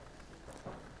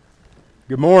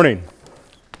Good morning.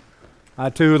 I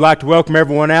too would like to welcome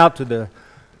everyone out to the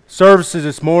services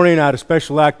this morning. I'd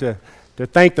especially like to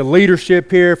thank the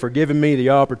leadership here for giving me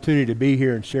the opportunity to be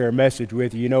here and share a message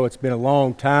with you. You know, it's been a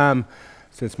long time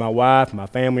since my wife, my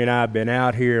family, and I have been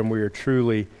out here, and we are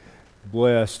truly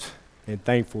blessed and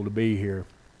thankful to be here.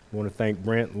 I want to thank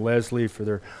Brent and Leslie for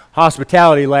their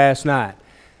hospitality last night.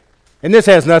 And this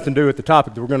has nothing to do with the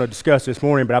topic that we're going to discuss this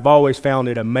morning, but I've always found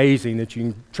it amazing that you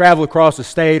can travel across the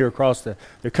state or across the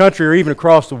country or even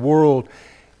across the world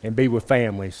and be with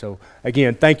family. So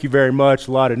again, thank you very much.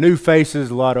 A lot of new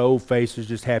faces, a lot of old faces,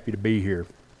 just happy to be here.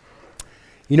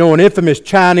 You know, an infamous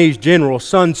Chinese general,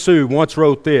 Sun Tzu, once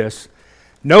wrote this: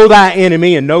 "Know thy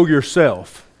enemy and know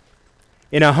yourself.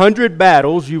 In 100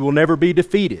 battles you will never be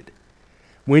defeated.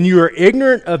 When you are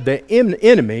ignorant of the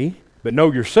enemy, but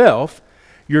know yourself,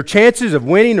 your chances of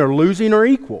winning or losing are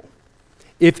equal.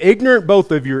 If ignorant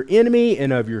both of your enemy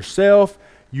and of yourself,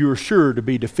 you are sure to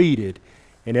be defeated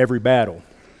in every battle."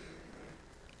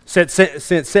 Since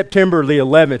September the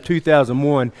 11th,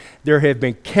 2001, there have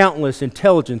been countless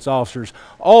intelligence officers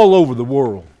all over the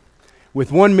world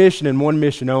with one mission and one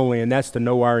mission only, and that's to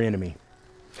know our enemy.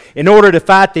 In order to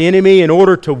fight the enemy, in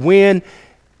order to win,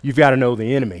 you've got to know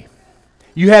the enemy.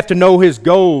 You have to know his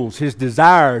goals, his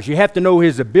desires. You have to know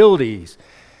his abilities.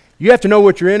 You have to know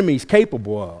what your enemy is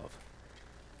capable of.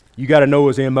 You got to know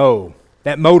his MO,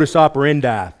 that modus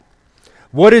operandi.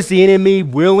 What is the enemy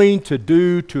willing to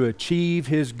do to achieve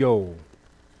his goal?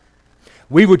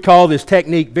 We would call this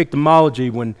technique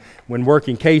victimology when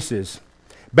working cases.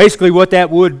 Basically what that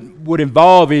would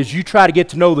involve is you try to get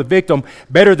to know the victim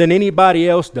better than anybody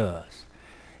else does.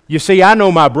 You see, I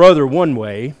know my brother one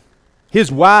way.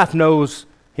 His wife knows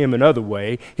him another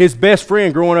way. His best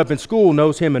friend growing up in school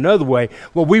knows him another way.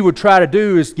 What we would try to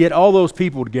do is get all those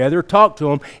people together, talk to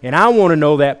them, and I want to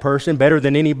know that person better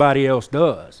than anybody else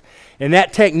does. And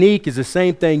that technique is the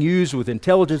same thing used with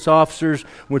intelligence officers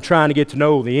when trying to get to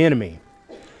know the enemy.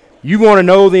 You want to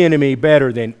know the enemy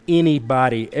better than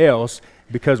anybody else,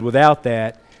 because without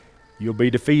that, you'll be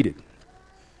defeated.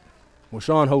 Well,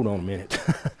 Shawn, hold on a minute.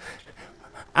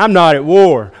 I'm not at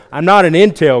war. I'm not an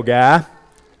intel guy.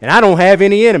 And I don't have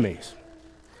any enemies.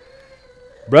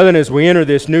 Brethren, as we enter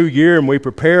this new year and we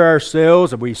prepare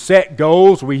ourselves and we set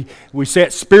goals, we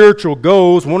set spiritual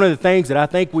goals, one of the things that I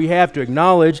think we have to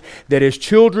acknowledge that as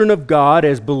children of God,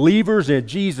 as believers in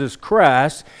Jesus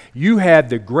Christ, you have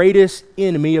the greatest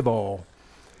enemy of all.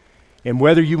 And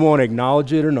whether you want to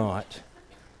acknowledge it or not,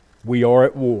 we are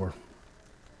at war.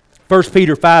 1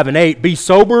 Peter 5:8, "Be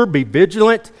sober, be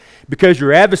vigilant, because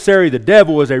your adversary the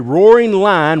devil is a roaring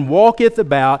lion, walketh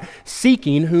about,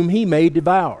 seeking whom he may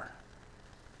devour."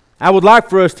 I would like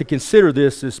for us to consider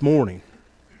this morning.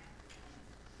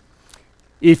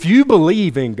 If you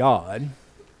believe in God,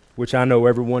 which I know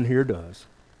everyone here does,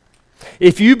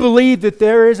 if you believe that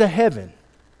there is a heaven,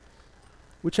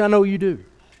 which I know you do,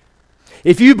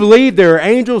 if you believe there are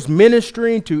angels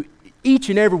ministering to each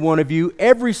and every one of you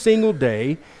every single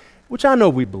day, which I know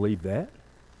we believe that,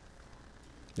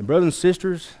 and brothers and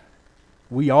sisters,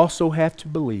 we also have to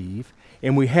believe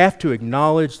and we have to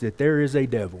acknowledge that there is a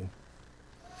devil.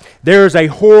 There is a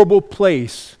horrible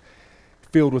place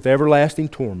filled with everlasting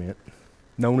torment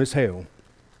known as hell.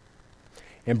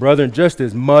 And brethren, just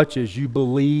as much as you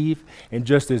believe and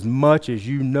just as much as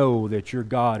you know that your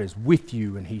God is with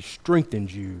you and he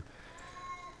strengthens you,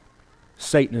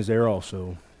 Satan is there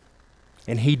also.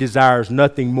 And he desires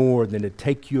nothing more than to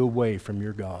take you away from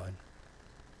your God.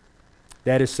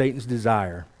 That is Satan's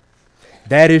desire.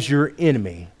 That is your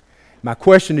enemy. My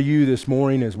question to you this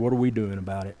morning is, what are we doing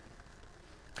about it?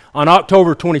 On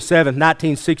October 27,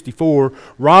 1964,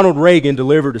 Ronald Reagan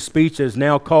delivered a speech that is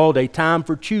now called A Time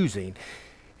for Choosing.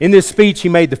 In this speech, he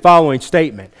made the following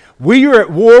statement: "We are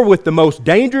at war with the most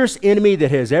dangerous enemy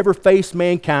that has ever faced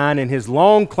mankind in his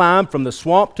long climb from the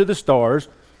swamp to the stars."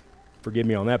 Forgive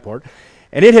me on that part.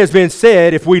 "And it has been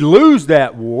said, if we lose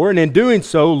that war, and in doing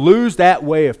so lose that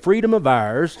way of freedom of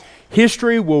ours,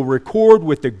 history will record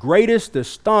with the greatest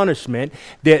astonishment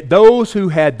that those who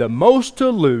had the most to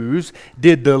lose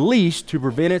did the least to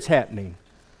prevent its happening."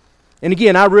 And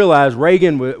again, I realize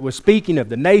Reagan was speaking of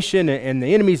the nation and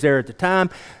the enemies there at the time,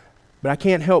 but I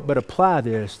can't help but apply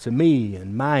this to me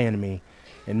and my enemy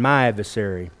and my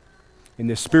adversary in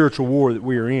this spiritual war that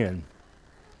we are in.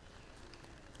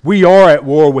 We are at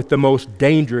war with the most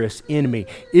dangerous enemy.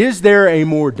 Is there a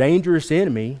more dangerous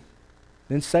enemy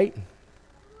than Satan?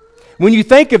 When you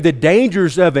think of the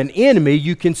dangers of an enemy,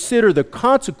 you consider the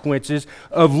consequences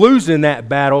of losing that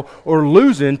battle or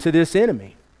losing to this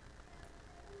enemy.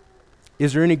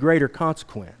 Is there any greater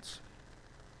consequence?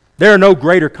 There are no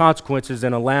greater consequences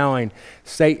than allowing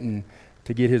Satan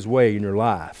to get his way in your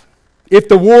life. If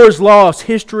the war is lost,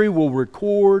 history will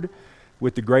record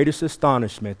with the greatest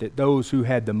astonishment that those who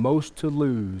had the most to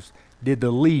lose did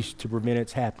the least to prevent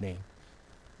its happening.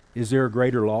 Is there a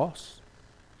greater loss?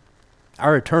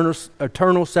 Our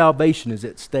eternal salvation is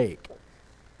at stake.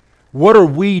 What are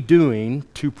we doing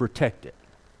to protect it?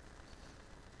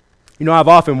 You know, I've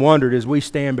often wondered as we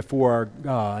stand before our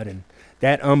God and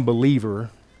that unbeliever,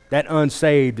 that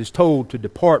unsaved is told to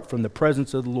depart from the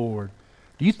presence of the Lord.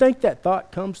 Do you think that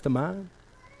thought comes to mind?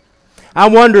 I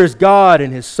wonder as God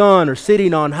and His Son are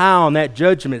sitting on high on that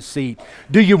judgment seat,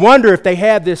 do you wonder if they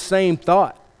have this same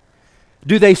thought?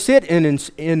 Do they sit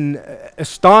in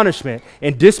astonishment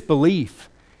and disbelief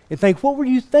and think, what were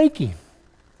you thinking?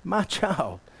 My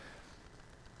child,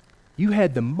 you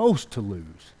had the most to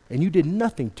lose and you did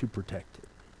nothing to protect it.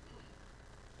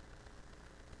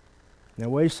 Now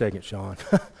wait a second, Shawn.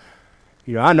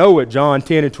 I know what John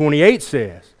 10:28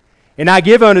 says. And I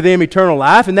give unto them eternal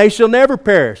life, and they shall never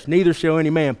perish, neither shall any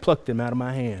man pluck them out of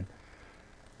my hand.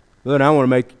 But I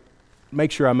want to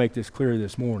make sure I make this clear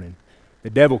this morning. The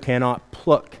devil cannot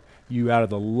pluck you out of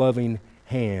the loving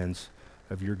hands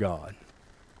of your God.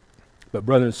 But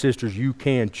brothers and sisters, you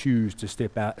can choose to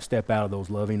step out of those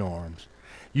loving arms.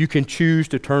 You can choose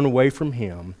to turn away from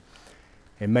Him,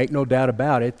 and make no doubt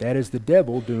about it, that is the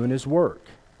devil doing his work.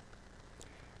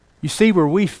 You see, where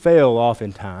we fail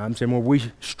oftentimes and where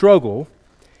we struggle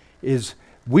is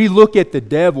we look at the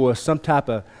devil as some type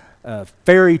of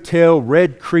fairy tale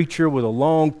red creature with a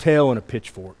long tail and a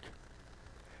pitchfork.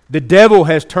 The devil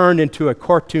has turned into a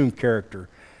cartoon character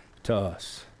to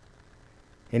us,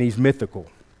 and he's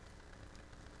mythical.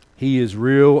 He is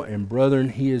real, and brethren,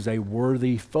 he is a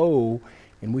worthy foe,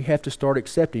 and we have to start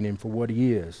accepting him for what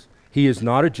he is. He is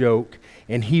not a joke,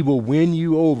 and he will win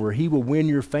you over. He will win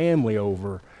your family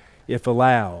over if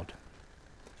allowed.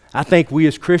 I think we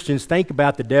as Christians think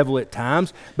about the devil at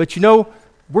times, but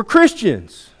we're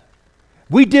Christians.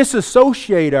 We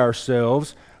disassociate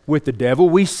ourselves with the devil.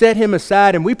 We set him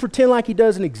aside and we pretend like he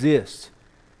doesn't exist.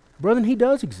 Brethren, he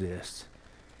does exist.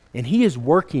 And he is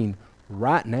working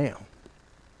right now.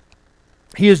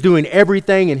 He is doing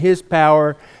everything in his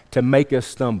power to make us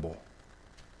stumble.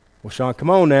 Well, Shawn, come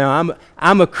on now.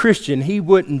 I'm a Christian. He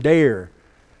wouldn't dare.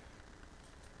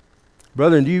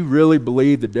 Brethren, do you really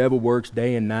believe the devil works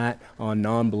day and night on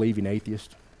non-believing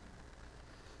atheists?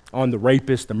 On the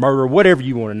rapist, the murderer, whatever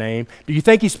you want to name? Do you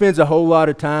think he spends a whole lot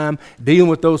of time dealing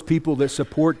with those people that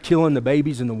support killing the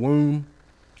babies in the womb?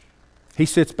 He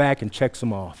sits back and checks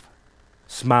them off,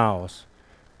 smiles.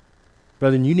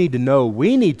 Brethren, we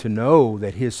need to know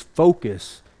that his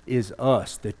focus is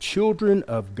us, the children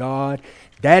of God.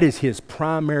 That is his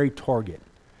primary target.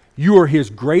 You are his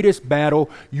greatest battle.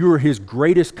 You are his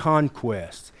greatest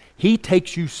conquest. He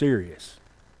takes you serious.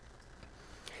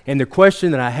 And the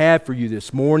question that I have for you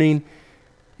this morning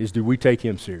is, do we take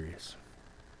him serious?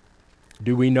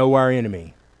 Do we know our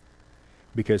enemy?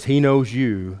 Because he knows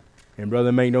you, and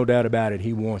brother, make no doubt about it,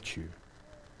 he wants you.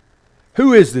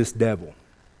 Who is this devil?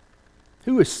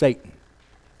 Who is Satan?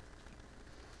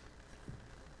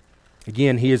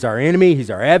 Again, he is our enemy. He's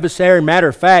our adversary. Matter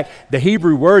of fact, the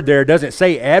Hebrew word there doesn't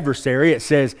say adversary. It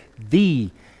says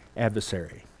the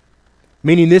adversary,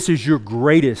 meaning this is your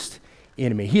greatest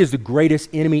enemy. He is the greatest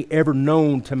enemy ever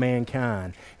known to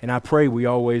mankind, and I pray we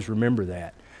always remember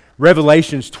that.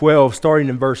 Revelations 12, starting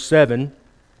in verse 7.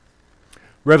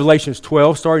 Revelations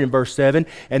 12, starting in verse 7.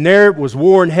 And there was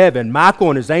war in heaven.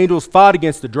 Michael and his angels fought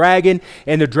against the dragon,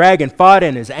 and the dragon fought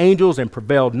and his angels and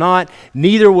prevailed not.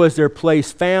 Neither was their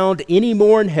place found any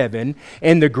more in heaven.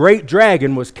 And the great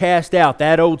dragon was cast out,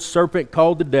 that old serpent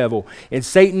called the devil, and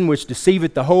Satan, which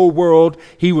deceiveth the whole world.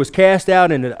 He was cast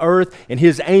out into the earth, and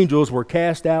his angels were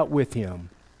cast out with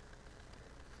him.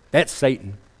 That's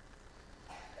Satan.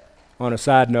 On a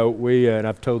side note, and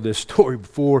I've told this story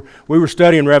before, we were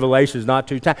studying Revelations not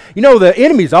too time. The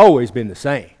enemy's always been the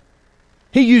same.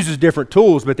 He uses different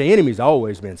tools, but the enemy's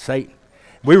always been Satan.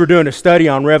 We were doing a study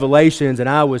on Revelations, and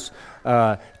I was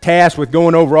tasked with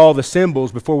going over all the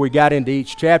symbols before we got into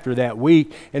each chapter that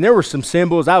week. And there were some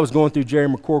symbols. I was going through Jerry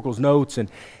McCorkle's notes,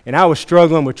 and I was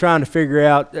struggling with trying to figure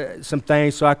out some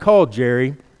things. So I called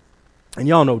Jerry. And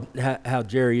y'all know how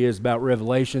Jerry is about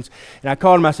Revelations. And I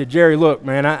called him, I said, Jerry, look,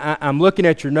 man, I'm looking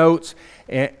at your notes,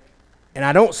 and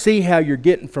I don't see how you're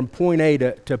getting from point A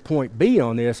to point B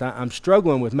on this. I'm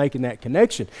struggling with making that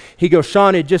connection. He goes,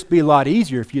 Shawn, it'd just be a lot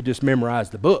easier if you just memorize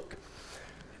the book.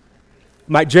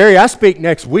 I'm like, Jerry, I speak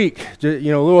next week. A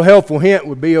little helpful hint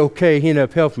would be okay. He ended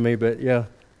up helping me, but yeah,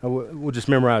 we'll just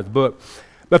memorize the book.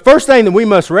 But first thing that we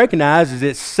must recognize is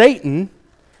that Satan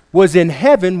was in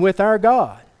heaven with our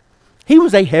God. He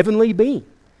was a heavenly being.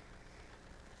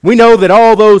 We know that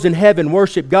all those in heaven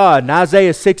worship God. In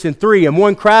Isaiah 6:3, and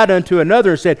one cried unto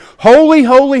another and said, Holy,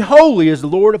 holy, holy is the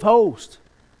Lord of hosts.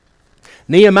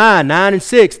 Nehemiah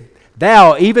 9:6,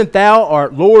 Thou, even thou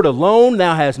art Lord alone.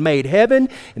 Thou hast made heaven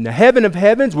and the heaven of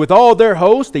heavens with all their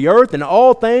hosts, the earth and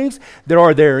all things that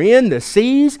are therein, the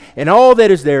seas and all that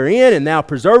is therein, and thou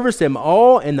preservest them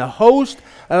all, and the host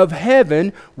of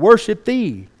heaven worship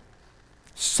thee.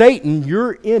 Satan,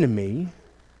 your enemy,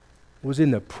 was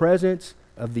in the presence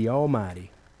of the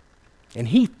Almighty, and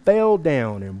he fell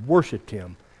down and worshiped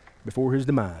him before his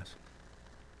demise.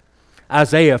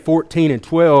 Isaiah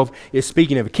 14:12 is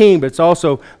speaking of a king, but it's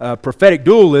also prophetic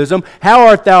dualism. How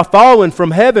art thou fallen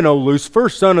from heaven, O Lucifer,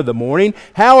 son of the morning?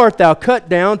 How art thou cut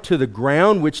down to the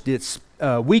ground, which didst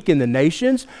weaken the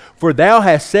nations? For thou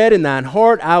hast said in thine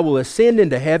heart, I will ascend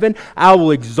into heaven. I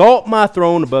will exalt my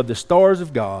throne above the stars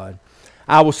of God.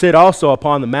 I will sit also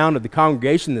upon the mount of the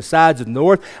congregation, the sides of the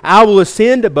north. I will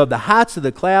ascend above the heights of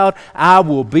the cloud. I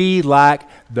will be like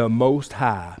the Most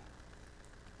High.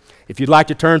 If you'd like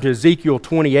to turn to Ezekiel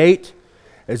 28,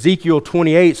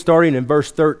 starting in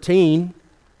verse 13.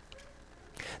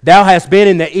 Thou hast been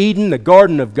in the Eden, the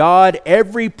garden of God.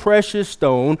 Every precious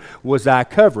stone was thy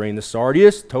covering, the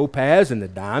sardius, topaz, and the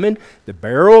diamond, the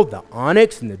beryl, the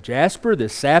onyx, and the jasper, the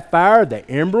sapphire, the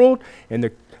emerald, and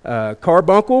the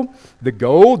carbuncle, the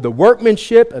gold, the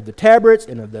workmanship of the tabrets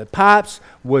and of the pipes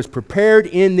was prepared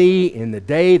in thee in the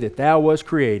day that thou wast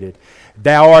created.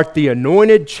 Thou art the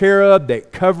anointed cherub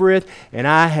that covereth, and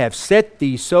I have set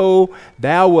thee so.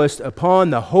 Thou wast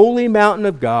upon the holy mountain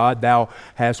of God. Thou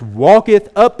hast walketh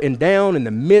up and down in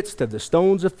the midst of the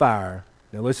stones of fire.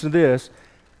 Now listen to this.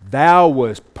 Thou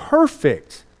wast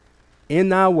perfect in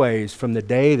thy ways from the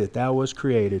day that thou wast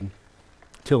created,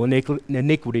 till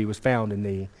iniquity was found in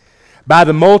thee. By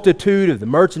the multitude of the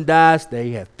merchandise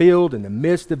they have filled in the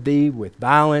midst of thee with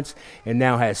violence, and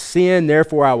thou hast sinned.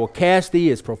 Therefore I will cast thee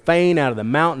as profane out of the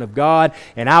mountain of God,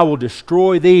 and I will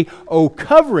destroy thee, O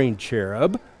covering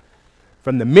cherub,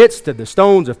 from the midst of the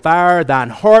stones of fire. Thine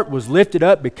heart was lifted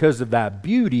up because of thy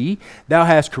beauty. Thou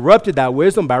hast corrupted thy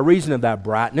wisdom by reason of thy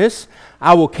brightness.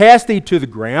 I will cast thee to the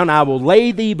ground. I will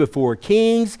lay thee before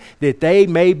kings, that they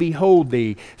may behold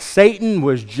thee. Satan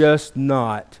was just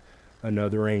not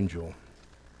another angel.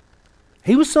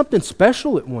 He was something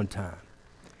special at one time.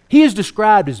 He is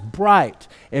described as bright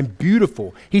and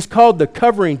beautiful. He's called the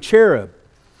covering cherub.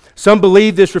 Some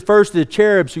believe this refers to the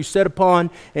cherubs who sat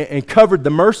upon and covered the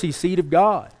mercy seat of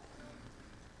God.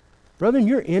 Brethren,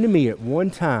 your enemy at one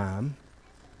time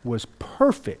was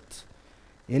perfect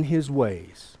in his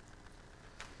ways.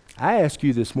 I ask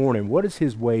you this morning, what is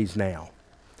his ways now?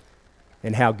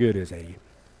 And how good is he?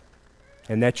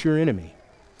 And that's your enemy.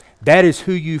 That is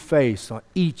who you face on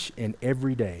each and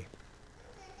every day.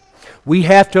 We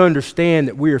have to understand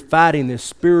that we are fighting this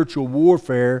spiritual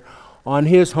warfare on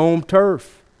his home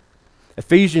turf.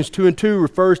 Ephesians 2:2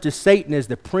 refers to Satan as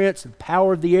the prince and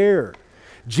power of the air.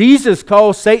 Jesus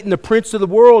calls Satan the prince of the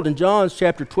world in John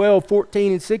chapter 12,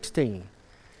 14, and 16.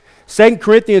 2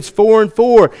 Corinthians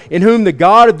 4:4, in whom the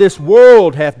God of this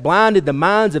world hath blinded the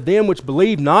minds of them which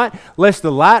believe not, lest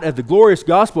the light of the glorious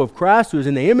gospel of Christ, who is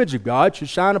in the image of God, should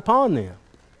shine upon them.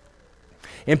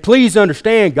 And please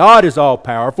understand, God is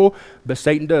all-powerful, but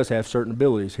Satan does have certain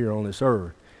abilities here on this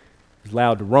earth. He's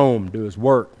allowed to roam, do his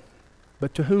work.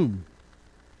 But to whom?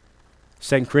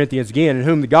 2 Corinthians again, in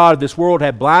whom the God of this world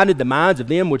hath blinded the minds of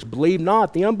them which believe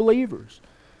not, the unbelievers.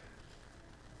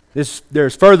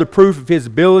 There's further proof of his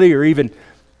ability, or even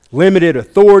limited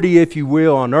authority, if you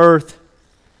will, on earth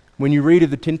when you read of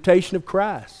the temptation of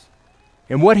Christ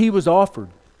and what he was offered.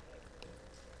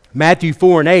 Matthew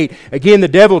 4:8, again the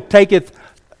devil taketh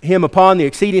him upon the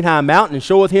exceeding high mountain, and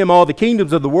showeth him all the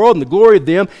kingdoms of the world and the glory of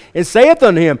them, and saith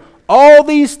unto him, all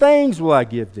these things will I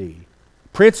give thee,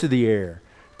 prince of the air,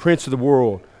 prince of the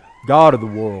world, God of the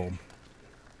world.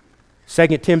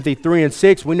 2 Timothy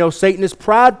 3:6, we know Satan is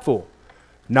prideful,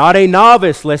 not a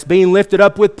novice, lest being lifted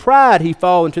up with pride he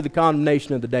fall into the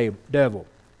condemnation of the devil.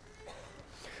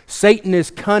 Satan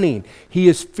is cunning, he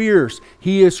is fierce,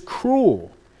 he is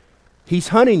cruel. He's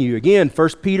hunting you. Again,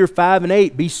 1 Peter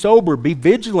 5:8, be sober, be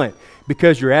vigilant,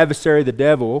 because your adversary the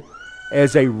devil,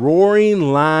 as a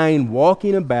roaring lion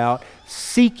walking about,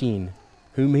 seeking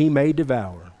whom he may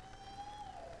devour.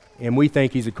 And we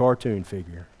think he's a cartoon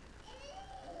figure.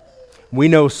 We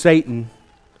know Satan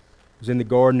was in the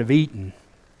Garden of Eden,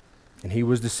 and he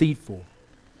was deceitful.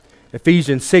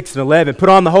 Ephesians 6:11, put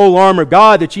on the whole armor of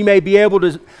God that ye may be able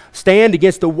to stand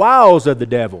against the wiles of the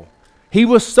devil. He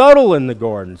was subtle in the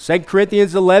garden. 2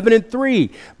 Corinthians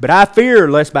 11:3. But I fear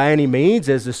lest by any means,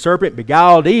 as the serpent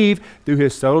beguiled Eve through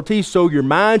his subtlety, so your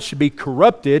mind should be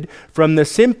corrupted from the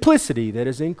simplicity that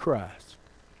is in Christ.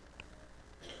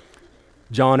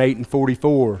 John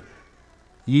 8:44.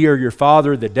 Ye are your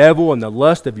father the devil, and the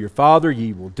lust of your father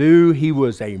ye will do. He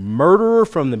was a murderer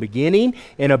from the beginning,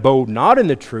 and abode not in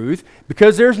the truth,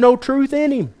 because there's no truth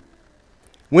in him.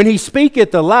 When he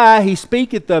speaketh a lie, he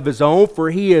speaketh of his own, for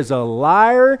he is a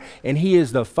liar, and he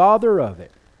is the father of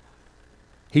it.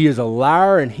 He is a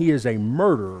liar, and he is a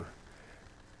murderer,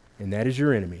 and that is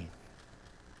your enemy.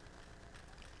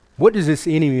 What does this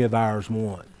enemy of ours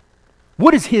want?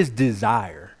 What is his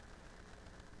desire?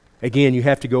 Again, you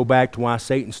have to go back to why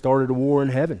Satan started a war in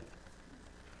heaven.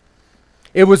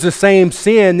 It was the same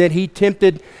sin that he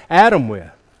tempted Adam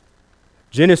with.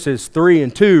 Genesis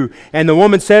 3:2, and the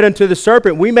woman said unto the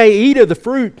serpent, we may eat of the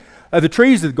fruit of the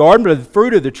trees of the garden, but of the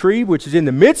fruit of the tree which is in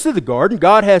the midst of the garden,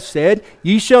 God hath said,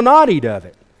 ye shall not eat of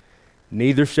it,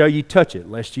 neither shall ye touch it,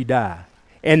 lest ye die.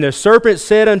 And the serpent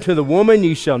said unto the woman,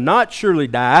 ye shall not surely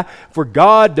die, for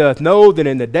God doth know that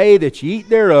in the day that ye eat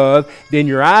thereof, then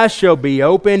your eyes shall be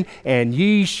opened, and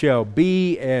ye shall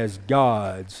be as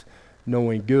gods,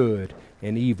 knowing good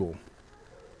and evil.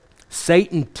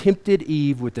 Satan tempted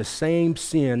Eve with the same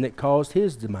sin that caused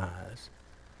his demise.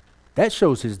 That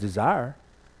shows his desire.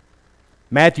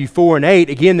 Matthew 4:8,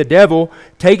 again the devil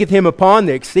taketh him upon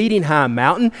the exceeding high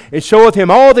mountain, and showeth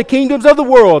him all the kingdoms of the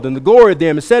world, and the glory of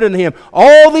them, and said unto him,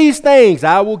 all these things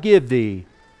I will give thee,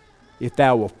 if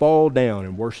thou wilt fall down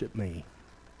and worship me.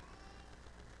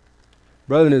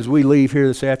 Brethren, as we leave here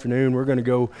this afternoon, we're going to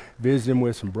go visit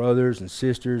with some brothers and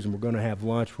sisters, and we're going to have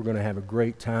lunch. We're going to have a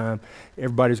great time.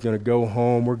 Everybody's going to go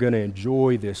home. We're going to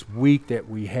enjoy this week that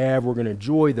we have. We're going to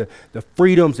enjoy the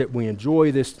freedoms that we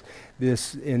enjoy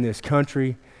this in this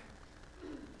country.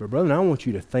 But brethren, I want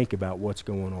you to think about what's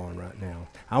going on right now.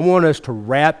 I want us to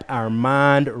wrap our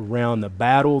mind around the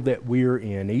battle that we're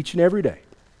in each and every day.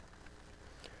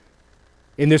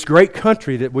 In this great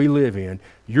country that we live in,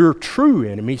 your true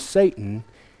enemy, Satan,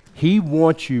 he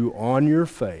wants you on your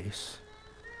face,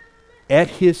 at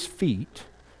his feet,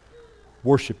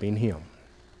 worshiping him.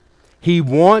 He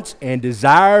wants and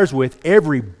desires with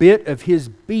every bit of his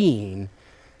being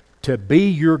to be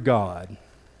your God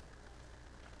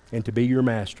and to be your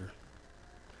master.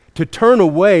 To turn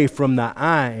away from the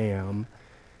I am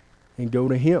and go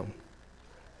to him.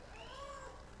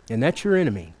 And that's your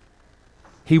enemy.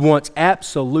 He wants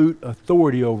absolute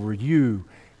authority over you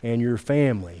and your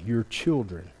family, your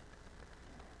children.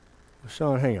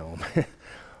 Shawn, hang on.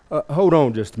 Hold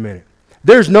on just a minute.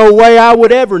 There's no way I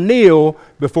would ever kneel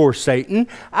before Satan.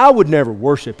 I would never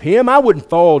worship him. I wouldn't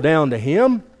fall down to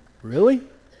him. Really?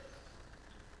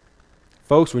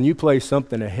 Folks, when you place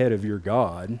something ahead of your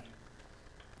God,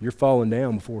 you're falling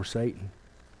down before Satan.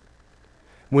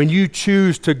 When you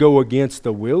choose to go against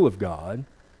the will of God,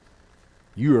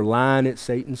 you are lying at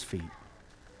Satan's feet.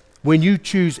 When you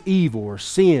choose evil or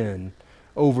sin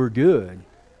over good,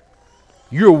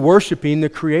 you're worshiping the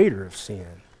creator of sin.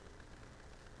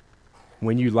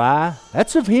 When you lie,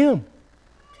 that's of him,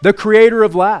 the creator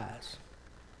of lies.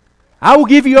 I will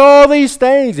give you all these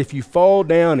things if you fall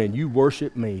down and you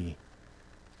worship me.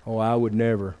 Oh, I would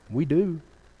never. We do.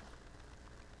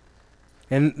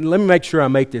 And let me make sure I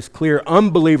make this clear.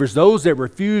 Unbelievers, those that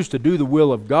refuse to do the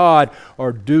will of God,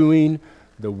 are doing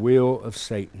the will of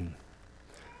Satan.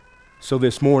 So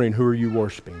this morning, who are you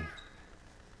worshiping?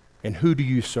 And who do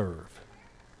you serve?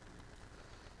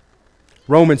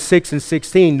 Romans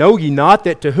 6:16, know ye not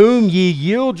that to whom ye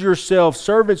yield yourselves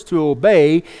servants to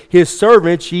obey, his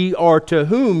servants ye are to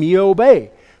whom ye obey,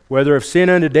 whether of sin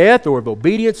unto death or of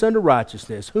obedience unto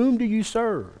righteousness. Whom do you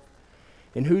serve?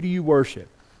 And who do you worship?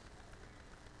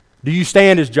 Do you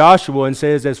stand as Joshua and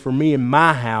says, as for me and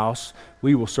my house,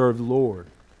 we will serve the Lord?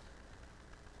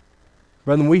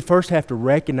 Brethren, we first have to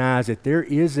recognize that there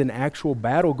is an actual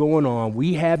battle going on.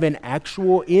 We have an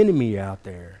actual enemy out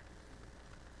there.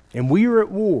 And we are at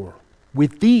war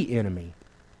with the enemy.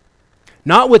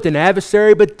 Not with an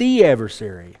adversary, but the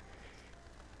adversary.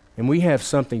 And we have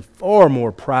something far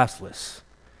more priceless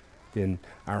than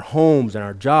our homes and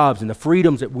our jobs and the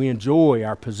freedoms that we enjoy,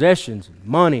 our possessions and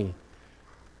money.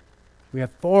 We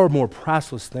have far more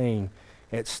priceless thing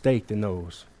at stake than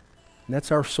those. And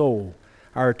that's our soul.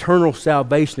 Our eternal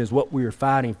salvation is what we are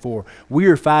fighting for. We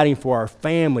are fighting for our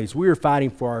families. We are fighting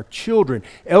for our children.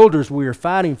 Elders, we are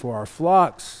fighting for our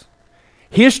flocks.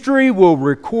 History will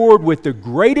record with the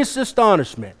greatest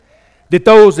astonishment that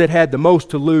those that had the most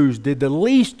to lose did the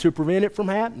least to prevent it from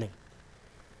happening.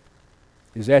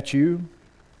 Is that you?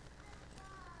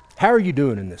 How are you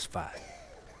doing in this fight?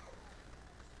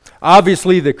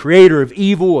 Obviously, the creator of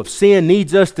evil, of sin,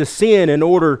 needs us to sin in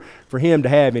order for him to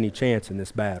have any chance in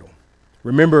this battle.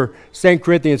 Remember 2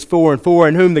 Corinthians 4:4,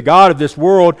 in whom the God of this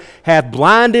world hath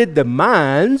blinded the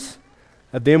minds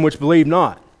of them which believe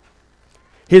not.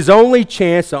 His only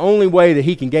chance, the only way that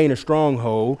he can gain a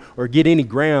stronghold or get any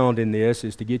ground in this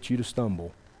is to get you to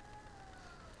stumble.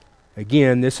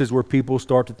 Again, this is where people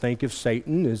start to think of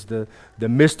Satan as the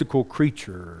mystical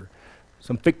creature,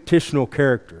 some fictional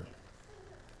character.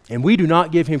 And we do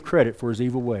not give him credit for his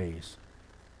evil ways.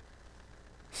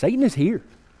 Satan is here.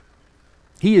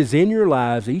 He is in your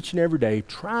lives each and every day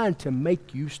trying to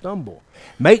make you stumble.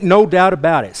 Make no doubt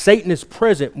about it. Satan is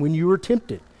present when you are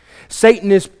tempted.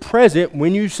 Satan is present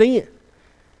when you sin.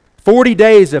 40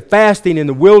 days of fasting in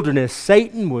the wilderness,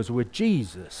 Satan was with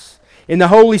Jesus. In the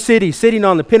holy city, sitting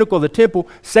on the pinnacle of the temple,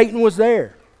 Satan was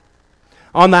there.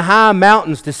 On the high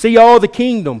mountains to see all the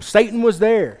kingdoms, Satan was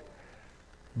there.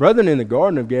 Brethren, in the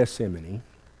Garden of Gethsemane,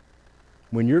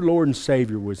 when your Lord and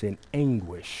Savior was in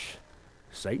anguish,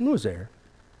 Satan was there.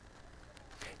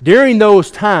 During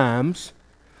those times,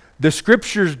 the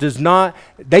Scriptures do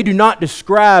not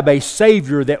describe a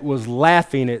Savior that was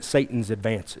laughing at Satan's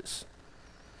advances.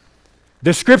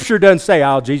 The Scripture doesn't say,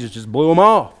 oh, Jesus just blew him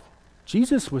off.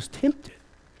 Jesus was tempted.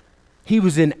 He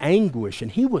was in anguish,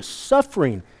 and he was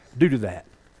suffering due to that.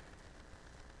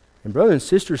 And brothers and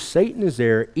sisters, Satan is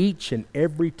there each and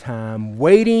every time,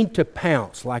 waiting to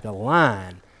pounce like a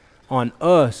lion on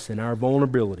us and our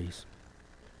vulnerabilities.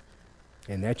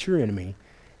 And that's your enemy,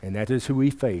 and that is who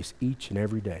we face each and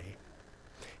every day.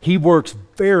 He works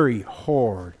very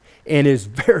hard and is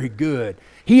very good.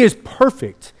 He is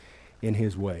perfect in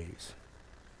his ways.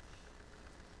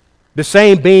 The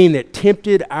same being that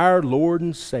tempted our Lord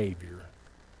and Savior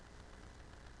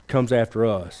comes after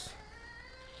us.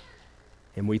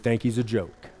 And we think he's a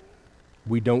joke.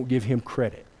 We don't give him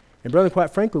credit. And brother,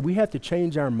 quite frankly, we have to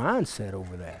change our mindset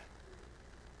over that.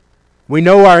 We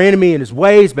know our enemy and his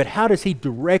ways, but how does he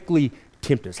directly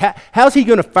tempt us? How's he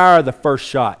going to fire the first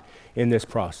shot in this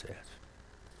process?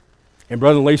 And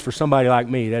brother, at least for somebody like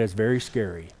me, that is very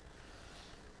scary.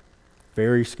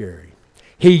 Very scary.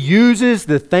 He uses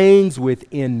the things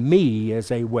within me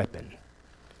as a weapon.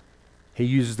 He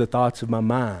uses the thoughts of my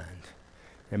mind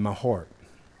and my heart.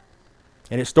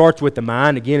 And it starts with the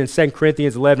mind, again in 2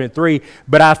 Corinthians 11:3.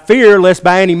 But I fear lest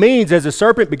by any means, as the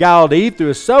serpent beguiled Eve through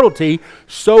his subtlety,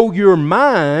 so your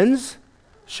minds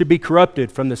should be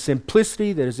corrupted from the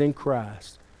simplicity that is in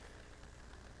Christ.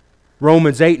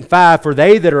 Romans 8:5, for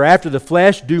they that are after the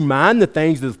flesh do mind the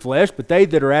things of the flesh, but they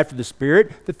that are after the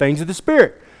Spirit, the things of the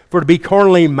Spirit. For to be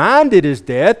carnally minded is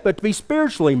death, but to be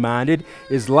spiritually minded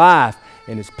is life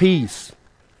and is peace.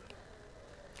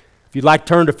 If you'd like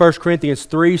to turn to 1 Corinthians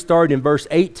 3, starting in verse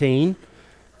 18.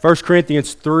 1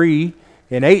 Corinthians 3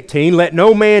 and 18, let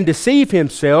no man deceive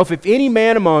himself. If any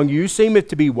man among you seemeth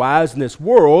to be wise in this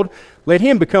world, let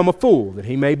him become a fool, that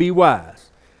he may be wise.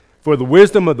 For the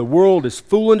wisdom of the world is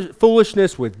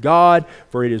foolishness with God,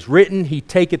 for it is written, he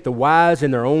taketh the wise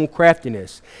in their own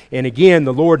craftiness. And again,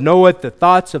 the Lord knoweth the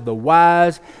thoughts of the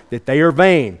wise, that they are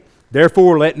vain.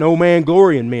 Therefore, let no man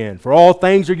glory in men, for all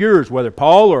things are yours, whether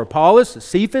Paul or Apollos,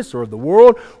 Cephas, or of the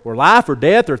world, or life or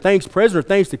death, or things present or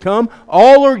things to come,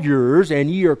 all are yours, and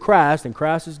ye are Christ, and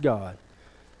Christ is God.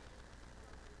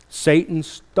 Satan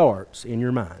starts in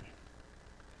your mind.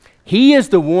 He is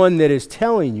the one that is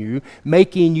telling you,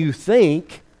 making you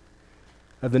think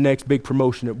of the next big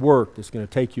promotion at work that's going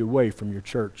to take you away from your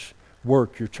church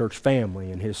work, your church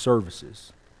family, and his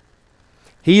services.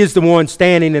 He is the one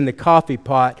standing in the coffee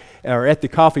pot, or at the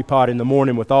coffee pot in the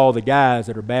morning with all the guys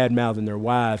that are bad-mouthing their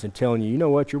wives and telling you, you know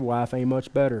what, your wife ain't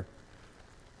much better.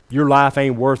 Your life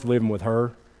ain't worth living with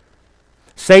her.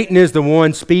 Satan is the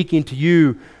one speaking to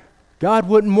you. God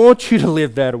wouldn't want you to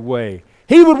live that way.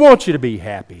 He would want you to be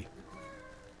happy.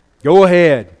 Go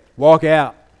ahead, walk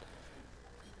out.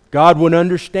 God would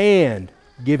understand,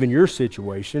 given your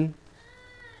situation.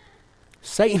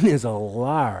 Satan is a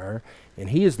liar,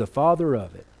 and he is the father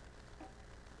of it.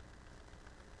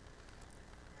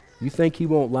 You think he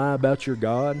won't lie about your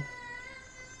God?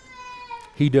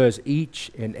 He does each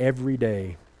and every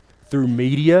day through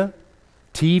media,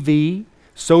 TV,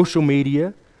 social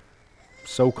media,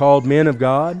 so-called men of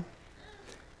God.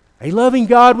 A loving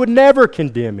God would never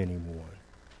condemn anyone.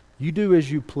 You do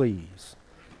as you please.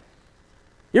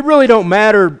 It really don't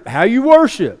matter how you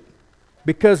worship,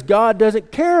 because God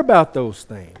doesn't care about those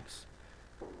things.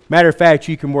 Matter of fact,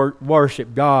 you can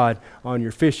worship God on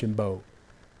your fishing boat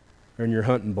or in your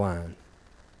hunting blind.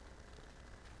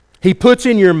 He puts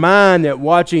in your mind that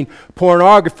watching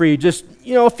pornography just,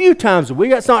 a few times a week,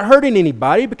 that's not hurting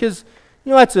anybody, because,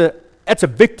 that's a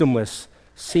victimless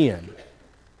sin.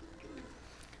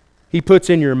 He puts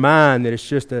in your mind that it's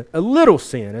just a little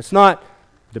sin. It's not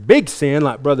the big sin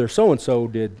like brother so-and-so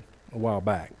did a while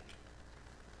back.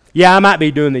 Yeah, I might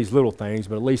be doing these little things,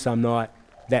 but at least I'm not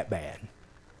that bad.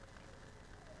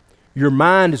 Your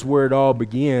mind is where it all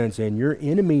begins, and your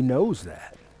enemy knows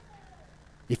that.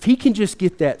 If he can just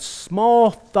get that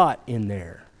small thought in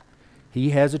there,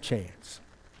 he has a chance.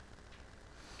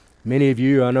 Many of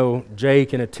you, I know Jay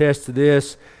can attest to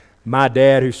this. My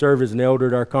dad, who served as an elder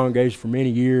at our congregation for many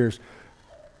years,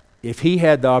 if he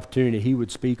had the opportunity, he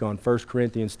would speak on 1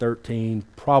 Corinthians 13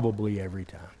 probably every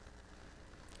time.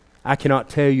 I cannot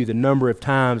tell you the number of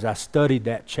times I studied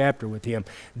that chapter with him,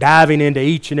 diving into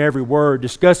each and every word,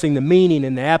 discussing the meaning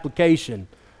and the application.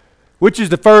 Which is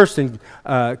the first and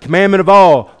commandment of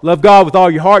all? Love God with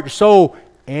all your heart, your soul,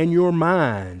 and your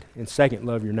mind. And second,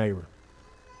 love your neighbor.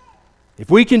 If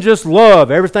we can just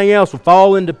love, everything else will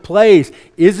fall into place.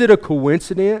 Is it a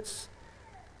coincidence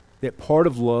that part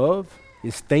of love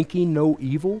is thinking no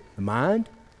evil, the mind?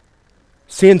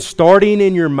 Sin starting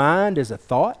in your mind as a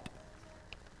thought?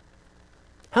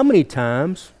 How many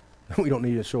times, we don't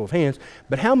need a show of hands,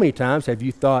 but how many times have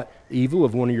you thought evil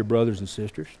of one of your brothers and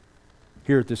sisters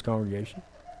here at this congregation?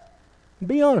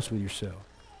 Be honest with yourself.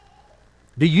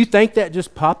 Do you think that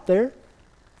just popped there?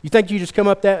 You think you just came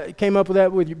up with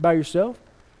that by yourself?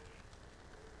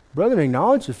 Brother,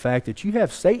 acknowledge the fact that you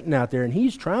have Satan out there and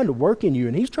he's trying to work in you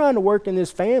and he's trying to work in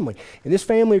this family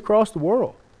across the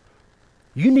world.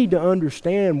 You need to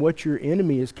understand what your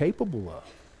enemy is capable of.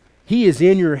 He is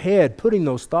in your head putting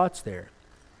those thoughts there.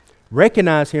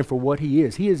 Recognize him for what he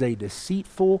is. He is a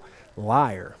deceitful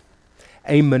liar,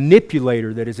 a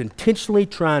manipulator that is intentionally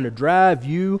trying to drive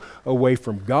you away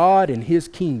from God and his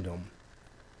kingdom,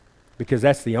 because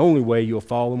that's the only way you'll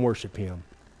fall and worship him.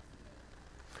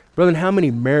 Brother, how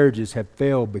many marriages have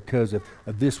failed because of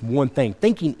this one thing?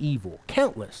 Thinking evil.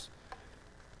 Countless.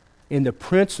 And the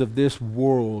prince of this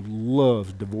world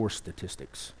loves divorce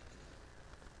statistics.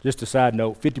 Just a side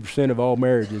note, 50% of all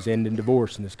marriages end in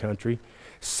divorce in this country.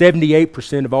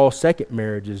 78% of all second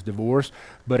marriages divorce.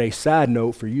 But a side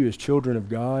note for you as children of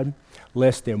God,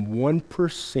 less than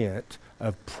 1%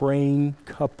 of praying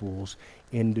couples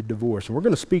end in divorce. And we're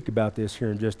going to speak about this here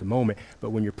in just a moment.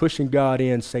 But when you're pushing God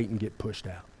in, Satan gets pushed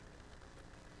out.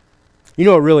 You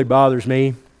know what really bothers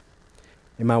me?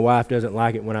 And my wife doesn't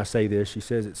like it when I say this. She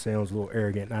says it sounds a little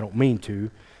arrogant, and I don't mean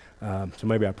to. So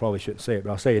maybe I probably shouldn't say it,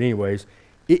 but I'll say it anyways.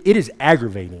 It is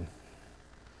aggravating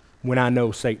when I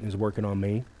know Satan is working on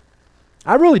me.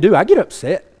 I really do. I get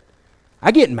upset.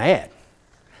 I get mad.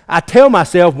 I tell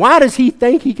myself, why does he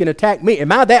think he can attack me?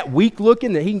 Am I that weak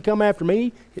looking that he can come after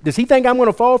me? Does he think I'm going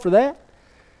to fall for that?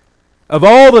 Of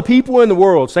all the people in the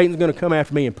world, Satan's going to come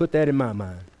after me and put that in my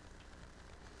mind.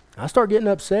 I start getting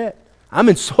upset. I'm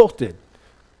insulted.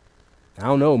 I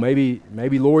don't know, maybe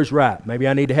Lori's right. Maybe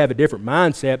I need to have a different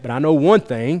mindset, but I know one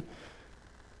thing.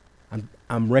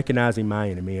 I'm recognizing my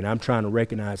enemy, and I'm trying to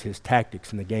recognize his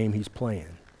tactics in the game he's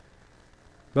playing.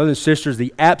 Brothers and sisters,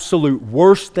 the absolute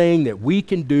worst thing that we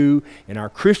can do in our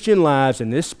Christian lives in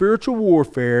this spiritual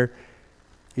warfare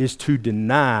is to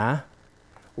deny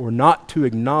or not to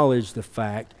acknowledge the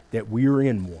fact that we are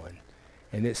in one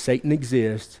and that Satan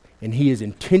exists, and he is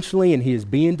intentionally and he is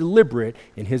being deliberate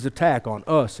in his attack on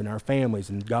us and our families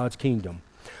and God's kingdom.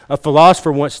 A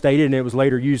philosopher once stated, and it was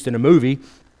later used in a movie,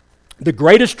 the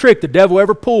greatest trick the devil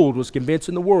ever pulled was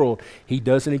convincing the world he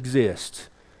doesn't exist.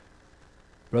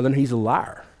 Brother, he's a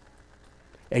liar.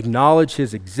 Acknowledge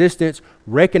his existence,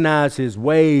 recognize his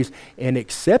ways, and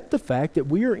accept the fact that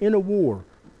we are in a war.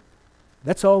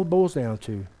 That's all it boils down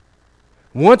to.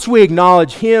 Once we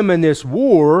acknowledge him in this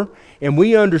war, and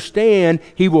we understand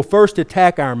he will first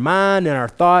attack our mind and our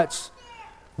thoughts,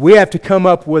 we have to come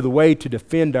up with a way to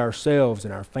defend ourselves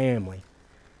and our family.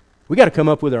 We got to come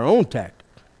up with our own tactic.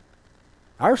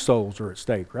 Our souls are at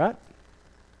stake, right?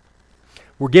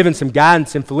 We're given some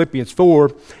guidance in Philippians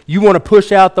 4. You want to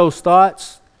push out those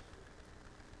thoughts?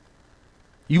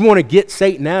 You want to get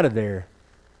Satan out of there.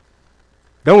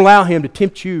 Don't allow him to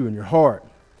tempt you in your heart.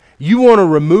 You want to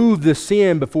remove the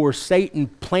sin before Satan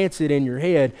plants it in your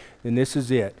head, then this is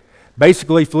it.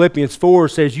 Basically, Philippians 4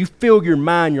 says you fill your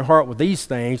mind, your heart with these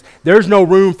things. There's no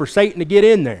room for Satan to get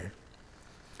in there.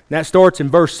 And that starts in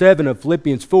verse 7 of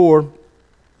Philippians 4.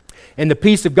 And the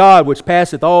peace of God, which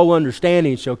passeth all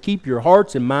understanding, shall keep your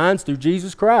hearts and minds through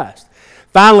Jesus Christ.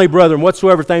 Finally, brethren,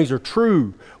 whatsoever things are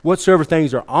true, whatsoever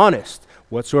things are honest,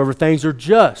 whatsoever things are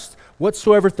just,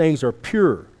 whatsoever things are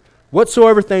pure,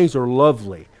 whatsoever things are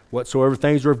lovely, whatsoever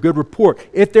things are of good report,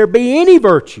 if there be any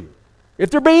virtue, if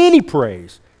there be any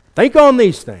praise, think on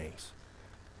these things.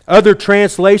 Other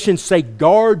translations say,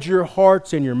 guard your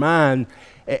hearts and your mind,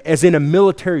 as in a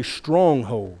military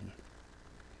stronghold.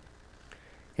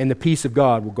 And the peace of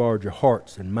God will guard your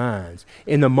hearts and minds.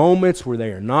 In the moments where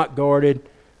they are not guarded,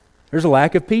 there's a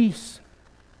lack of peace.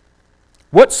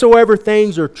 Whatsoever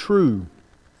things are true.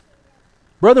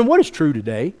 Brethren, what is true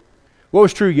today? What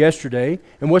was true yesterday?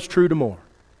 And what's true tomorrow?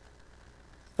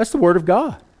 That's the Word of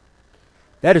God.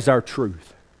 That is our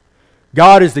truth.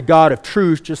 God is the God of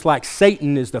truth, just like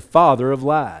Satan is the father of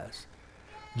lies.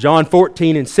 John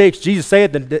 14:6, Jesus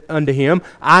saith unto him,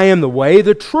 I am the way,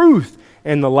 the truth,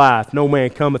 and the life. No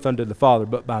man cometh unto the Father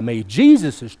but by me.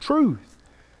 Jesus is truth.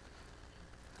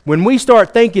 When we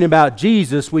start thinking about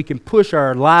Jesus, we can push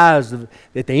our lies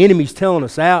that the enemy's telling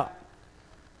us out.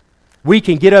 We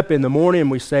can get up in the morning and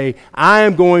we say, I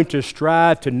am going to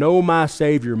strive to know my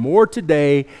Savior more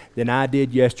today than I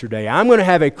did yesterday. I'm going to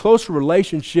have a closer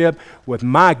relationship with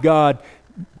my God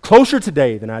closer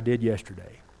today than I did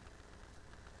yesterday.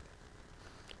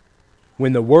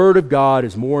 When the Word of God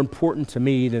is more important to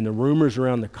me than the rumors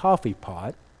around the coffee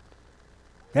pot,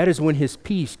 that is when His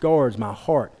peace guards my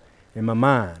heart and my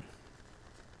mind.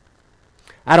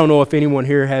 I don't know if anyone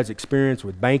here has experience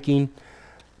with banking,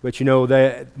 but you know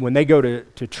that when they go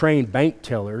to train bank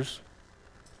tellers,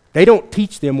 they don't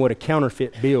teach them what a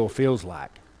counterfeit bill feels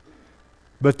like.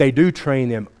 But they do train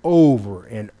them over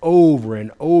and over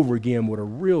and over again what a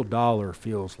real dollar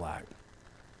feels like.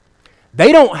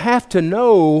 They don't have to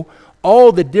know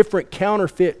all the different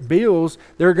counterfeit bills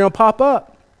that are going to pop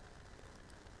up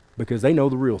because they know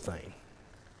the real thing.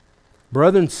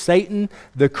 Brethren, Satan,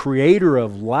 the creator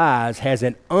of lies, has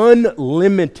an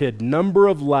unlimited number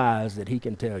of lies that he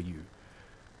can tell you.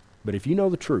 But if you know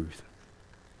the truth,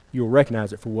 you'll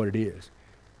recognize it for what it is.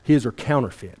 His are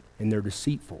counterfeit, and they're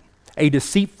deceitful. A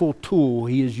deceitful tool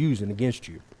he is using against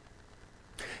you.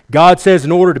 God says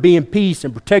in order to be in peace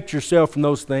and protect yourself from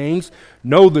those things,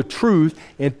 know the truth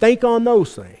and think on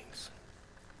those things.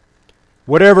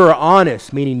 Whatever are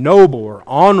honest, meaning noble or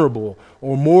honorable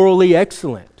or morally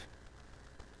excellent.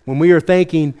 When we are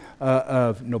thinking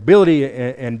of nobility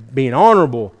and being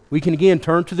honorable, we can again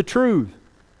turn to the truth.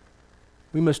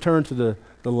 We must turn to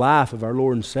the life of our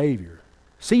Lord and Savior.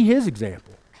 See His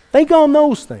example. Think on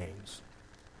those things.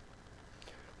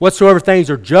 Whatsoever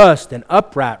things are just and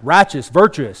upright, righteous,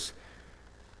 virtuous,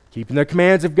 keeping the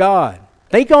commands of God.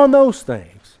 Think on those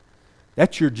things.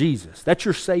 That's your Jesus. That's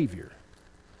your Savior.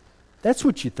 That's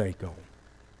what you think on.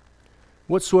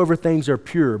 Whatsoever things are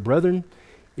pure. Brethren,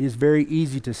 it is very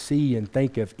easy to see and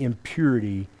think of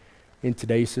impurity in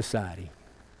today's society.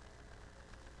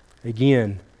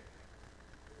 Again,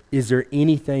 is there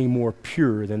anything more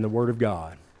pure than the Word of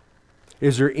God?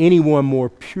 Is there anyone more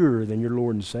pure than your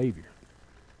Lord and Savior?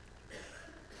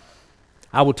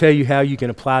 I will tell you how you can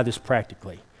apply this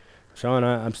practically. Shawn,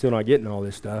 I'm still not getting all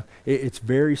this stuff. It's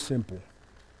very simple.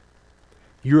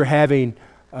 You're having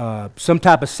some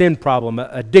type of sin problem,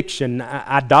 addiction,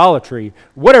 idolatry,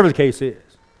 whatever the case is.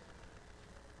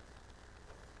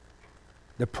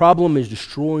 The problem is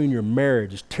destroying your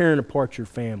marriage, is tearing apart your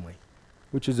family,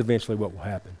 which is eventually what will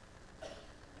happen.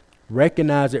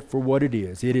 Recognize it for what it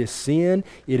is. It is sin.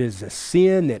 It is a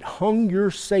sin that hung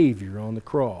your Savior on the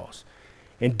cross.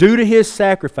 And due to His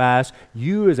sacrifice,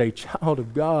 you as a child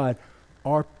of God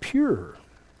are pure.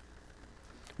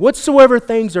 Whatsoever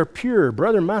things are pure,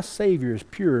 brother, my Savior is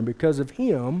pure, and because of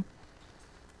Him,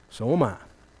 so am I.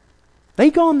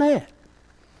 Think on that.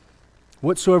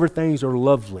 Whatsoever things are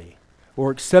lovely, or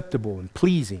acceptable and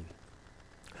pleasing.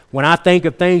 When I think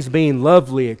of things being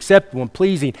lovely, acceptable, and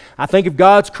pleasing, I think of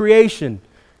God's creation,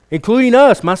 including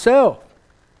us, myself.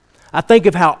 I think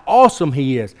of how awesome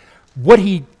He is,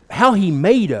 how He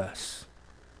made us.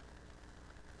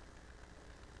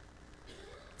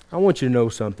 I want you to know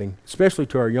something, especially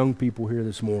to our young people here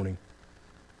this morning.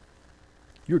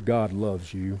 Your God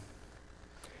loves you.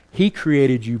 He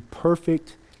created you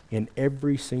perfect in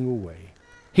every single way.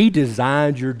 He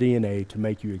designed your DNA to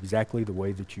make you exactly the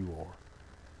way that you are.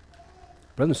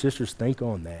 Brothers and sisters, think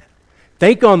on that.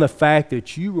 Think on the fact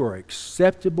that you are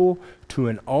acceptable to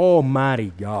an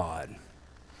almighty God,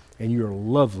 and you are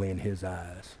lovely in His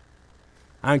eyes.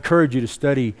 I encourage you to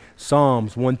study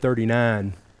Psalms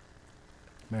 139.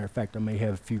 Matter of fact, I may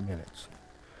have a few minutes.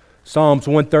 Psalms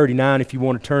 139, if you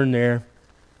want to turn there.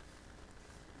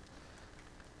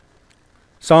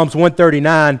 Psalms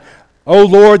 139, O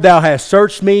Lord, Thou hast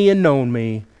searched me and known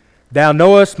me. Thou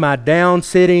knowest my down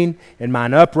sitting and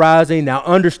mine uprising. Thou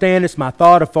understandest my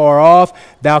thought afar off.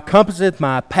 Thou compassest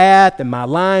my path, and my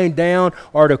lying down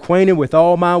art acquainted with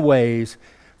all my ways.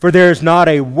 For there is not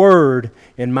a word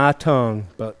in my tongue,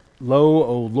 but lo,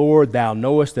 O Lord, Thou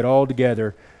knowest it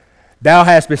altogether. Thou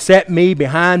hast beset me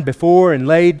behind before and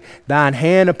laid thine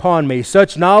hand upon me.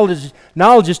 Such knowledge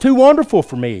is too wonderful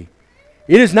for me.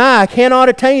 It is nigh, I cannot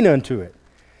attain unto it.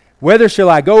 Whether shall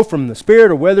I go from the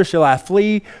Spirit, or whether shall I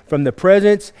flee from the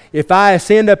presence? If I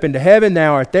ascend up into heaven,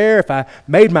 thou art there. If I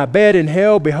made my bed in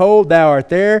hell, behold, thou art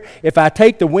there. If I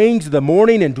take the wings of the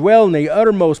morning and dwell in the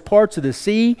uttermost parts of the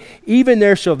sea, even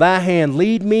there shall thy hand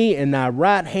lead me, and thy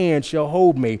right hand shall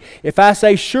hold me. If I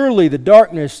say, surely the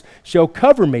darkness shall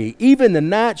cover me, even the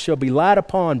night shall be light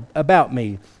about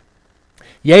me.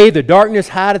 Yea, the darkness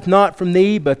hideth not from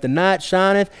thee, but the night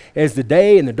shineth as the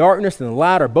day, and the darkness and the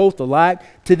light are both alike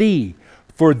to thee.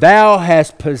 For thou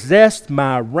hast possessed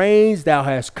my reins, thou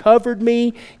hast covered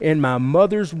me in my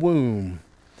mother's womb.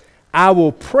 I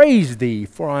will praise thee,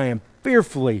 for I am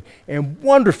fearfully and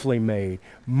wonderfully made.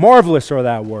 Marvelous are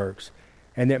thy works,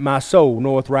 and that my soul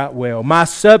knoweth right well. My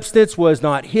substance was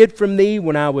not hid from thee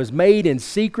when I was made in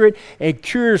secret and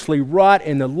curiously wrought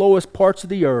in the lowest parts of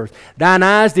the earth. Thine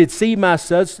eyes did see my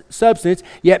substance,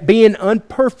 yet being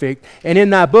unperfect, and in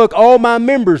thy book all my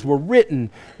members were written,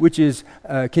 which is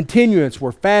continuance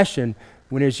were fashioned,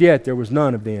 when as yet there was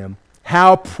none of them.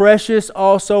 How precious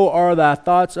also are thy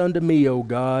thoughts unto me, O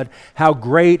God! How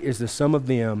great is the sum of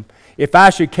them! If I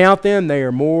should count them, they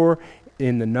are more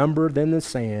in the number than the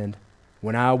sand.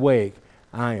 When I awake,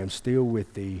 I am still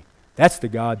with thee. That's the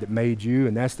God that made you,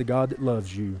 and that's the God that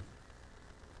loves you.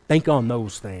 Think on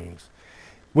those things.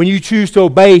 When you choose to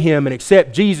obey Him and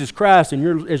accept Jesus Christ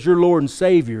as your Lord and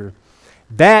Savior,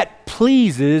 that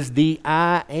pleases the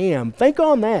I Am. Think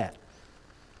on that.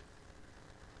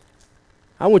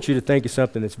 I want you to think of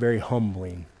something that's very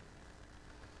humbling.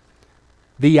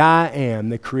 The I Am,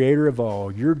 the Creator of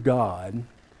all, your God,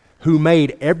 who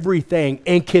made everything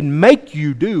and can make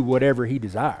you do whatever He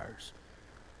desires.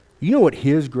 You know what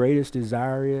His greatest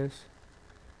desire is?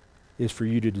 Is for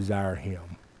you to desire Him.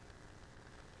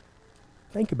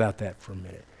 Think about that for a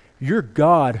minute. Your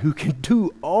God, who can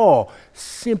do all,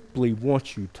 simply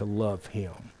wants you to love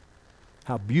Him.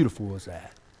 How beautiful is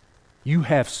that? You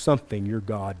have something your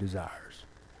God desires.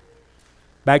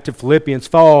 Back to Philippians,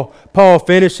 Paul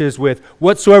finishes with,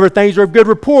 whatsoever things are of good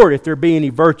report, if there be any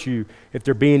virtue, if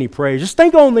there be any praise. Just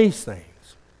think on these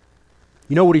things.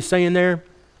 You know what he's saying there?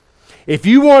 If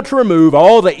you want to remove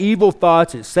all the evil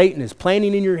thoughts that Satan is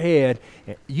planting in your head,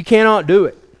 you cannot do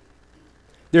it.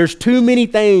 There's too many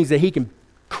things that he can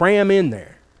cram in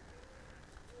there.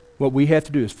 What we have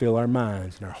to do is fill our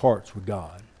minds and our hearts with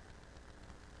God.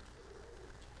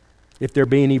 If there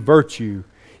be any virtue,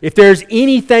 if there's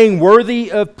anything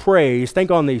worthy of praise,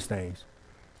 think on these things.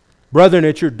 Brethren,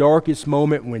 at your darkest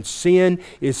moment when sin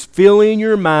is filling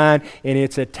your mind and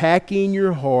it's attacking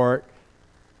your heart,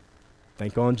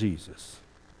 think on Jesus.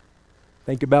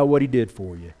 Think about what He did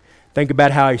for you. Think about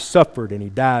how He suffered and He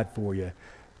died for you.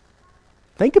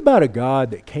 Think about a God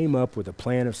that came up with a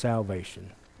plan of salvation.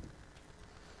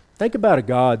 Think about a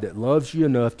God that loves you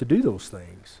enough to do those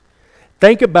things.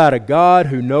 Think about a God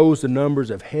who knows the numbers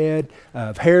of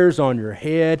hairs on your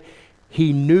head.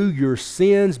 He knew your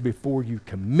sins before you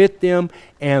commit them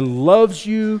and loves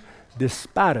you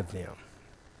despite of them.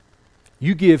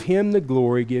 You give Him the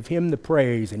glory, give Him the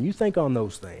praise, and you think on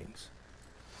those things.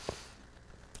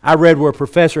 I read where a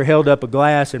professor held up a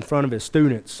glass in front of his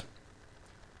students,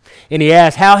 and he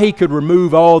asked how he could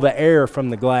remove all the air from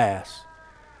the glass.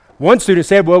 One student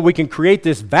said, well, we can create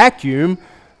this vacuum,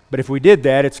 but if we did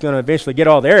that, it's going to eventually get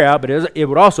all the air out, but it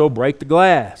would also break the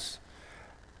glass.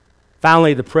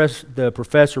 Finally, the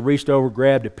professor reached over,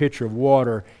 grabbed a pitcher of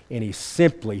water, and he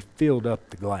simply filled up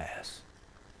the glass.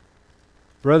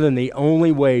 Brethren, the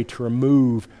only way to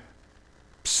remove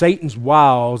Satan's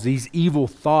wiles, these evil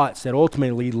thoughts that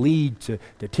ultimately lead to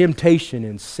temptation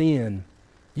and sin,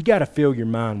 you got to fill your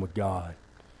mind with God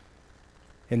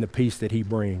and the peace that He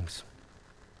brings.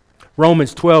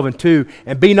 Romans 12:2,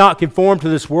 and be not conformed to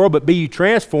this world, but be ye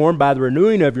transformed by the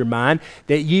renewing of your mind,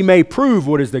 that ye may prove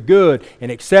what is the good and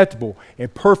acceptable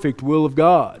and perfect will of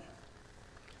God.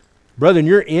 Brethren,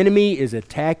 your enemy is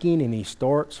attacking, and he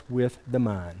starts with the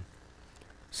mind.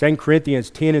 2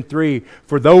 Corinthians 10:3,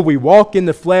 for though we walk in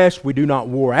the flesh, we do not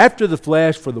war after the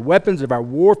flesh, for the weapons of our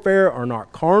warfare are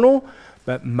not carnal,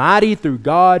 but mighty through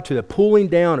God to the pulling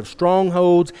down of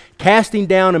strongholds, casting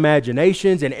down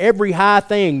imaginations, and every high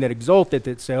thing that exalteth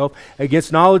itself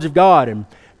against knowledge of God, and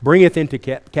bringeth into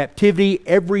captivity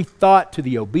every thought to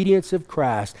the obedience of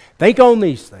Christ. Think on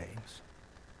these things.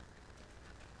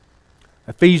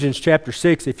 Ephesians chapter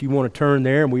 6, if you want to turn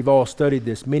there, and we've all studied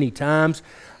this many times.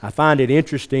 I find it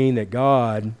interesting that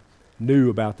God knew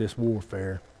about this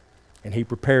warfare. And he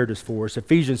prepared us for us.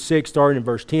 Ephesians 6, starting in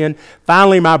verse 10.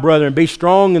 Finally, my brethren, be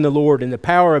strong in the Lord and the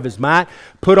power of his might.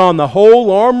 Put on the whole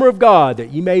armor of God,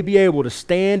 that ye may be able to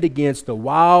stand against the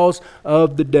wiles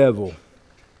of the devil.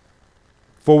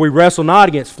 For we wrestle not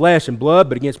against flesh and blood,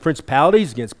 but against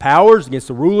principalities, against powers, against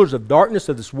the rulers of darkness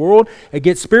of this world,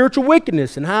 against spiritual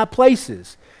wickedness in high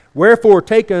places. Wherefore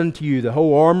take unto you the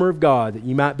whole armor of God, that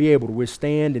ye might be able to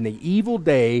withstand in the evil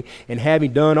day, and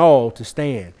having done all, to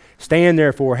stand. Stand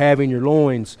therefore, having your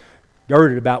loins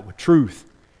girded about with truth,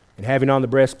 and having on the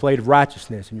breastplate of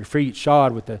righteousness, and your feet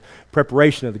shod with the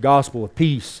preparation of the gospel of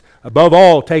peace. Above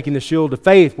all, taking the shield of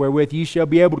faith, wherewith ye shall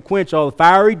be able to quench all the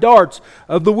fiery darts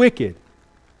of the wicked.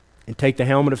 And take the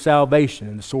helmet of salvation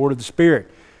and the sword of the Spirit,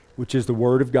 which is the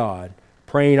word of God,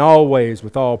 praying always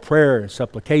with all prayer and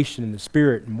supplication in the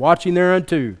Spirit, and watching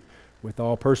thereunto with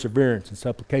all perseverance and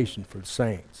supplication for the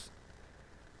saints.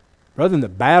 Brethren, the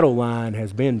battle line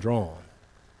has been drawn.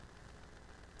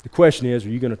 The question is, are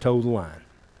you going to toe the line?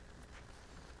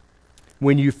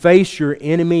 When you face your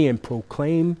enemy and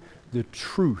proclaim the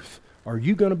truth, are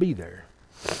you going to be there?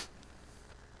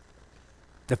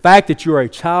 The fact that you are a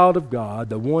child of God,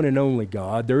 the one and only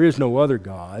God, there is no other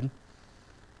God,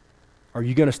 are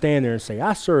you going to stand there and say,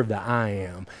 I serve the I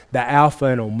Am, the Alpha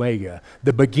and Omega,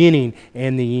 the beginning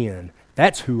and the end?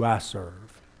 That's who I serve.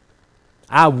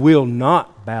 I will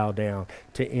not bow down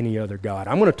to any other God.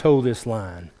 I'm going to toe this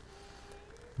line.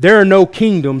 There are no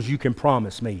kingdoms you can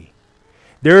promise me.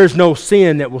 There is no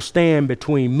sin that will stand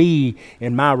between me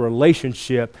and my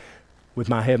relationship with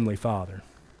my Heavenly Father.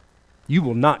 You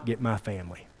will not get my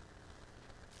family.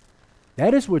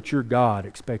 That is what your God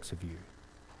expects of you.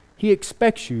 He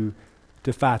expects you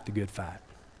to fight the good fight.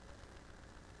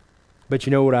 But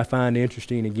you know what I find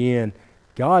interesting again?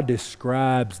 God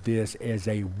describes this as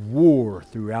a war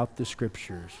throughout the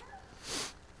Scriptures.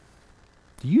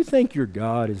 Do you think your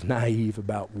God is naive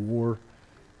about war?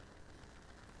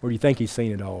 Or do you think he's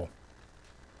seen it all?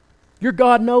 Your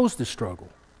God knows the struggle.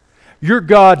 Your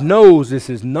God knows this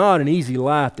is not an easy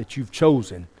life that you've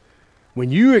chosen.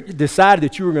 When you decided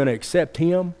that you were going to accept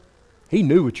him, he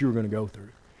knew what you were going to go through.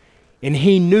 And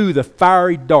he knew the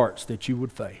fiery darts that you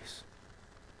would face.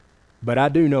 But I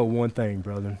do know one thing,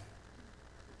 brethren.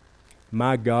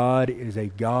 My God is a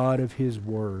God of his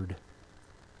word.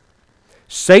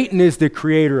 Satan is the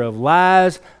creator of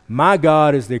lies. My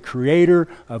God is the creator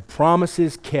of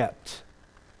promises kept.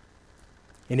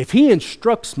 And if he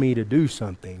instructs me to do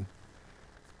something,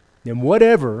 then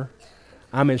whatever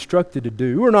I'm instructed to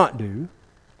do or not do,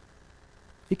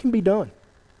 it can be done.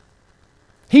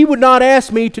 He would not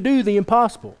ask me to do the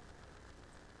impossible.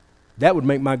 That would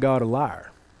make my God a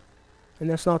liar. And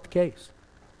that's not the case.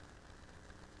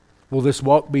 Will this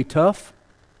walk be tough?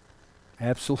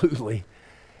 Absolutely.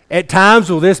 At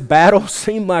times, will this battle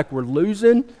seem like we're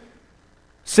losing?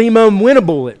 Seem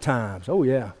unwinnable at times? Oh,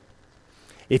 yeah.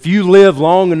 If you live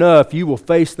long enough, you will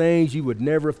face things you would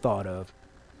never have thought of.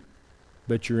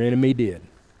 But your enemy did.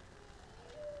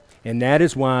 And that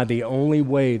is why the only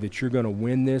way that you're going to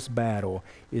win this battle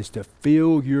is to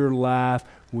fill your life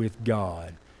with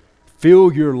God.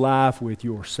 Fill your life with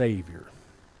your Savior.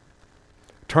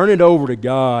 Turn it over to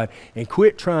God and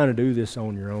quit trying to do this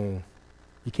on your own.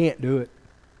 You can't do it.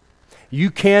 You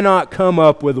cannot come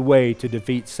up with a way to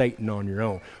defeat Satan on your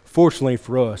own. Fortunately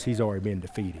for us, he's already been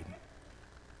defeated.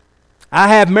 I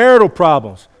have marital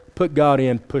problems. Put God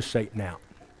in, push Satan out.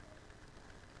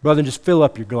 Brother, just fill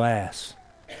up your glass.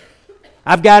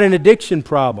 I've got an addiction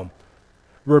problem.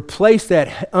 Replace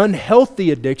that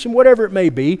unhealthy addiction, whatever it may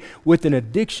be, with an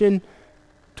addiction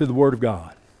to the Word of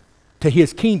God, to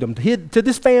his kingdom, to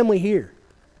this family here.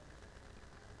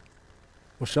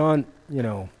 Well, Shawn,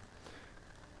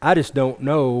 I just don't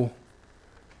know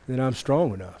that I'm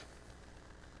strong enough.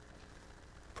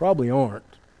 Probably aren't.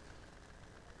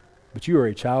 But you are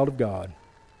a child of God.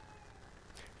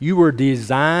 You were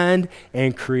designed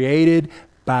and created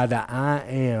by the I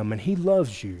Am, and he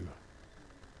loves you.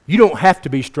 You don't have to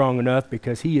be strong enough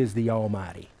because he is the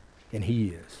Almighty, and he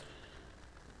is.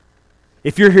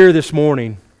 If you're here this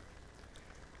morning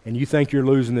and you think you're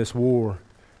losing this war,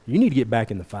 you need to get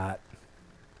back in the fight.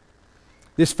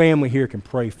 This family here can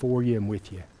pray for you and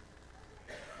with you.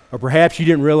 Or perhaps you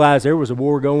didn't realize there was a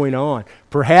war going on.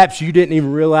 Perhaps you didn't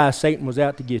even realize Satan was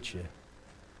out to get you.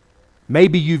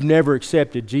 Maybe you've never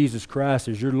accepted Jesus Christ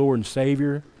as your Lord and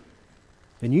Savior.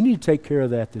 Then you need to take care of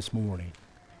that this morning.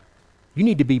 You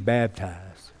need to be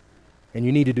baptized. And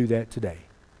you need to do that today.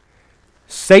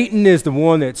 Satan is the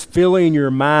one that's filling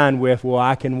your mind with, well,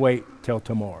 I can wait till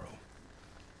tomorrow.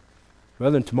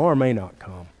 Well, then tomorrow may not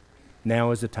come.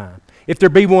 Now is the time. If there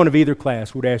be one of either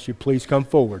class, would ask you please come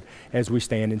forward as we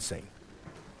stand and sing.